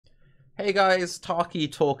Hey guys,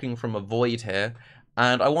 Tarke talking from a void here,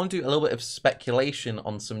 and I want to do a little bit of speculation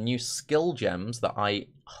on some new skill gems that I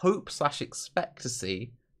hope/expect to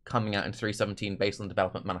see coming out in 3.17 based on the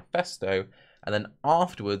development manifesto, and then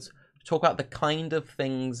afterwards talk about the kind of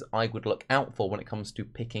things I would look out for when it comes to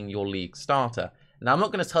picking your league starter. Now, I'm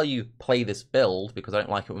not going to tell you play this build because I don't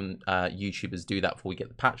like it when YouTubers do that before we get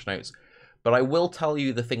the patch notes, but I will tell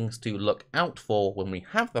you the things to look out for when we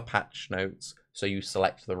have the patch notes so you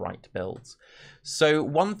select the right builds. So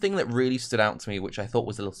one thing that really stood out to me, which I thought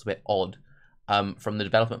was a little bit odd from the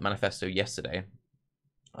development manifesto yesterday,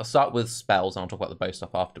 I'll start with spells and I'll talk about the bow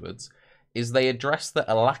stuff afterwards, is they addressed that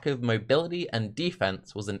a lack of mobility and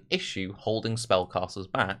defense was an issue holding spellcasters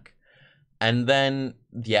back. And then,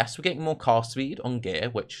 yes, we're getting more cast speed on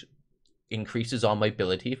gear, which increases our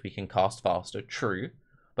mobility if we can cast faster, true.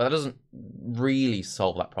 But that doesn't really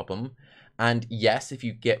solve that problem. And yes, if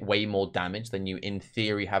you get way more damage, then you, in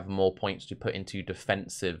theory, have more points to put into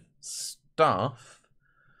defensive stuff.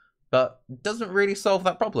 But doesn't really solve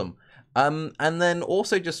that problem. And then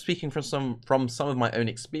also just speaking from some of my own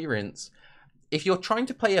experience, if you're trying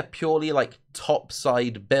to play a purely like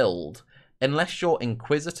topside build, unless you're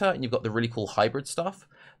Inquisitor and you've got the really cool hybrid stuff,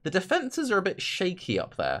 the defenses are a bit shaky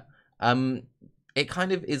up there. It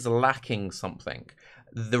kind of is lacking something.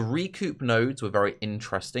 The recoup nodes were very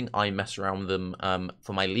interesting. I messed around with them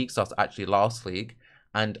for my league starts actually last league,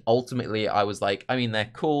 and ultimately I was like, I mean,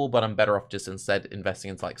 they're cool, but I'm better off just instead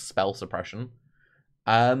investing into like spell suppression.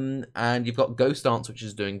 And you've got Ghost Dance, which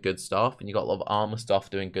is doing good stuff, and you've got a lot of armor stuff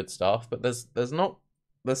doing good stuff, but there's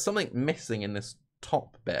something missing in this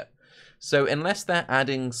top bit. So unless they're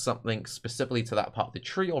adding something specifically to that part of the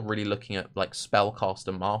tree, or really looking at like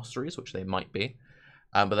spellcaster masteries, which they might be,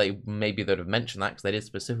 but maybe they'd have mentioned that because they did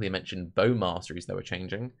specifically mention bow masteries they were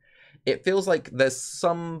changing. It feels like there's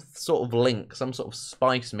some sort of link, some sort of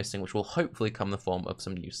spice missing, which will hopefully come in the form of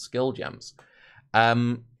some new skill gems.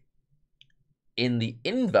 In the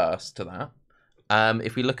inverse to that,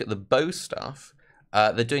 if we look at the bow stuff,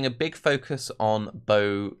 they're doing a big focus on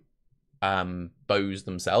bows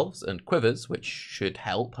themselves and quivers, which should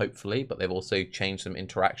help, hopefully, but they've also changed some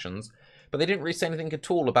interactions. But they didn't really say anything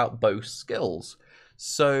at all about bow skills.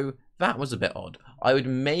 So that was a bit odd. I would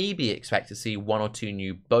maybe expect to see 1 or 2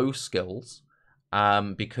 new bow skills,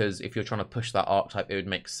 because if you're trying to push that archetype, it would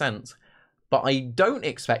make sense. But I don't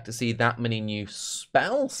expect to see that many new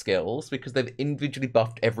spell skills because they've individually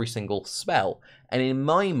buffed every single spell. And in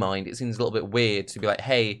my mind, it seems a little bit weird to be like,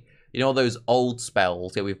 hey, you know all those old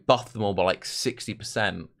spells? Yeah, we've buffed them all by like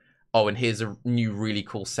 60%. Oh, and here's a new really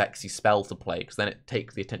cool sexy spell to play, because then it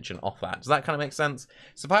takes the attention off that. Does that kind of make sense?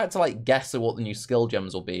 So if I had to like guess at what the new skill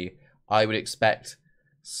gems will be, I would expect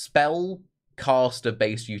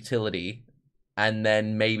spellcaster-based utility, and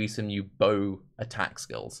then maybe some new bow attack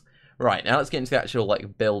skills. Right, now let's get into the actual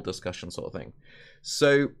like build discussion sort of thing.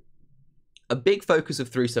 So a big focus of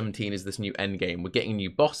 3.17 is this new endgame. We're getting new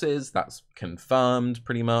bosses, that's confirmed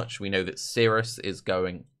pretty much. We know that Cirrus is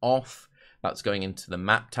going off. That's going into the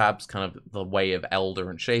map tabs, kind of the way of Elder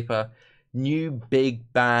and Shaper. New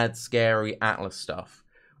big, bad, scary Atlas stuff.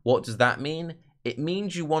 What does that mean? It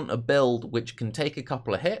means you want a build which can take a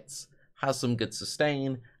couple of hits, has some good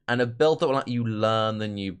sustain, and a build that will let you learn the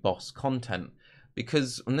new boss content.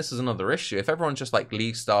 Because, and this is another issue, if everyone's just like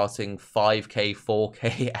league starting 5k,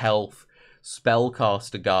 4k health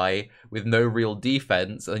spellcaster guy with no real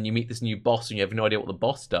defense, and then you meet this new boss and you have no idea what the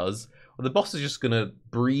boss does, well, the boss is just going to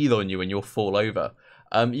breathe on you and you'll fall over.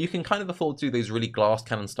 You can kind of afford to do those really glass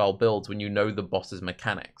cannon style builds when you know the boss's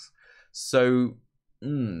mechanics. So,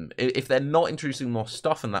 if they're not introducing more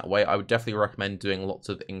stuff in that way, I would definitely recommend doing lots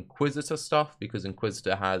of Inquisitor stuff, because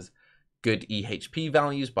Inquisitor has good EHP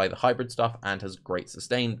values by the hybrid stuff and has great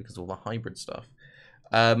sustain because of all the hybrid stuff.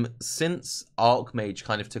 Since Archmage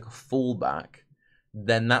kind of took a fallback,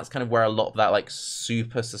 then that's kind of where a lot of that like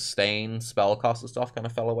super sustain spellcaster stuff kind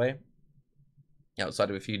of fell away, outside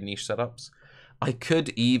of a few niche setups. I could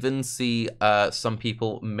even see some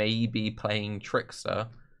people maybe playing Trickster.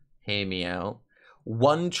 Hear me out.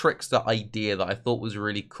 One Trickster idea that I thought was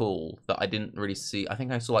really cool that I didn't really see, I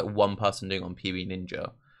think I saw like one person doing on PB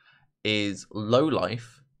Ninja, is low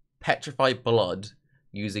life, petrified blood,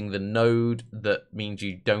 using the node that means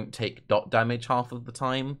you don't take dot damage half of the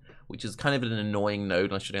time, which is kind of an annoying node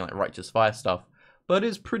unless you're doing like Righteous Fire stuff, but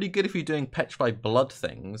it's pretty good if you're doing petrified blood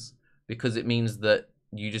things, because it means that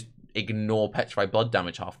you just ignore petrified blood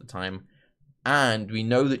damage half the time. And we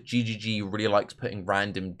know that GGG really likes putting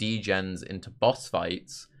random degens into boss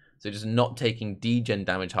fights, so just not taking degen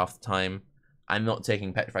damage half the time and not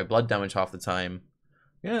taking petrified blood damage half the time.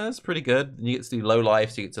 Yeah, that's pretty good. And you get to do low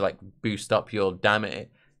life, so you get to like boost up your damage.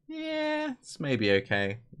 yeah, it's maybe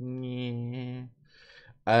okay. Yeah.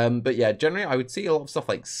 But yeah, generally I would see a lot of stuff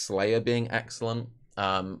like Slayer being excellent.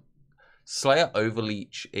 Slayer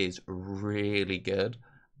Overleach is really good,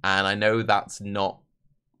 and I know that's not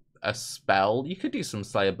a spell. You could do some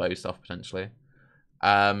Slayer Bow stuff potentially.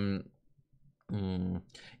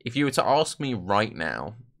 If you were to ask me right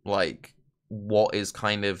now, like, what is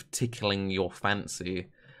kind of tickling your fancy,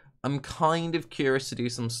 I'm kind of curious to do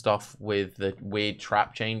some stuff with the weird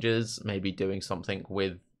trap changes, maybe doing something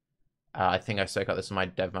with, I think I spoke about this in my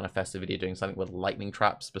Dev Manifesto video, doing something with lightning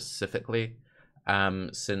trap specifically,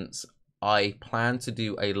 since I plan to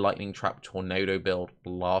do a lightning trap tornado build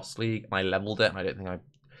last league, and I leveled it, and I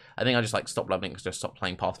think I just like stopped leveling because I just stopped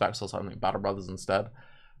playing Path of Exile, so I'm doing Battle Brothers instead.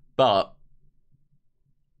 But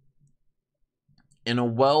in a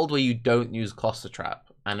world where you don't use cluster trap,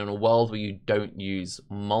 and in a world where you don't use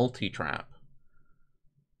multi-trap,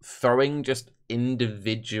 throwing just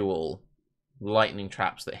individual lightning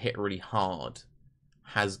traps that hit really hard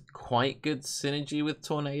has quite good synergy with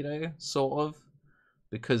tornado, sort of,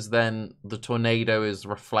 because then the tornado is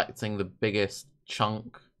reflecting the biggest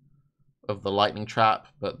chunk of the lightning trap,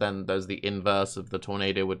 but then there's the inverse of the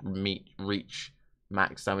tornado would reach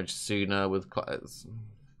max damage sooner with it's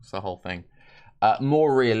the whole thing.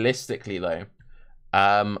 More realistically though,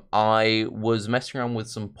 I was messing around with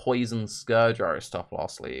some poison Scourge arrow stuff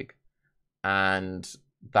last league, and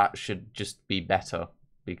that should just be better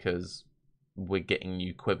because we're getting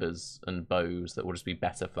new quivers and bows that will just be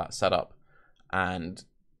better for that setup. And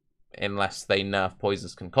unless they nerf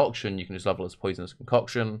Poisonous Concoction, you can just level as Poisonous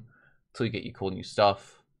Concoction until you get your cool new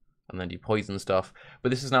stuff, and then do poison stuff. But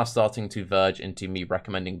this is now starting to verge into me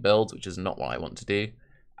recommending builds, which is not what I want to do.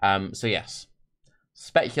 So yes,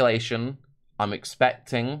 speculation. I'm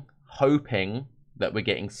expecting, hoping that we're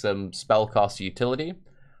getting some spellcaster utility,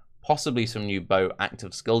 possibly some new bow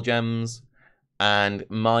active skill gems, and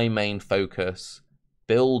my main focus,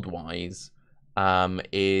 build-wise,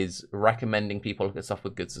 is recommending people look at stuff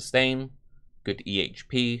with good sustain, good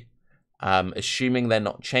EHP. Assuming they're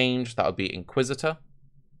not changed, that would be Inquisitor,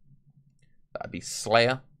 that would be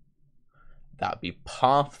Slayer, that would be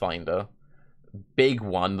Pathfinder. Big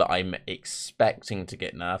one that I'm expecting to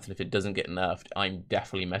get nerfed, and if it doesn't get nerfed, I'm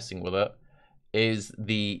definitely messing with it, is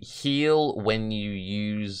the heal when you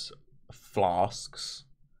use flasks,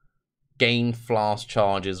 gain flask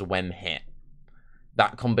charges when hit.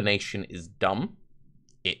 That combination is dumb.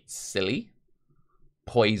 It's silly.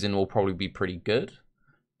 Poison will probably be pretty good.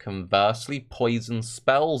 Conversely, poison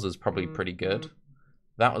spells is probably pretty good.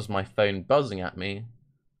 That was my phone buzzing at me.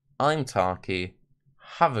 I'm Tarke.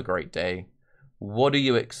 Have a great day. What are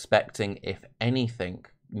you expecting, if anything,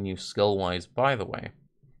 new skill-wise, by the way?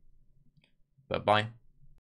 Bye-bye.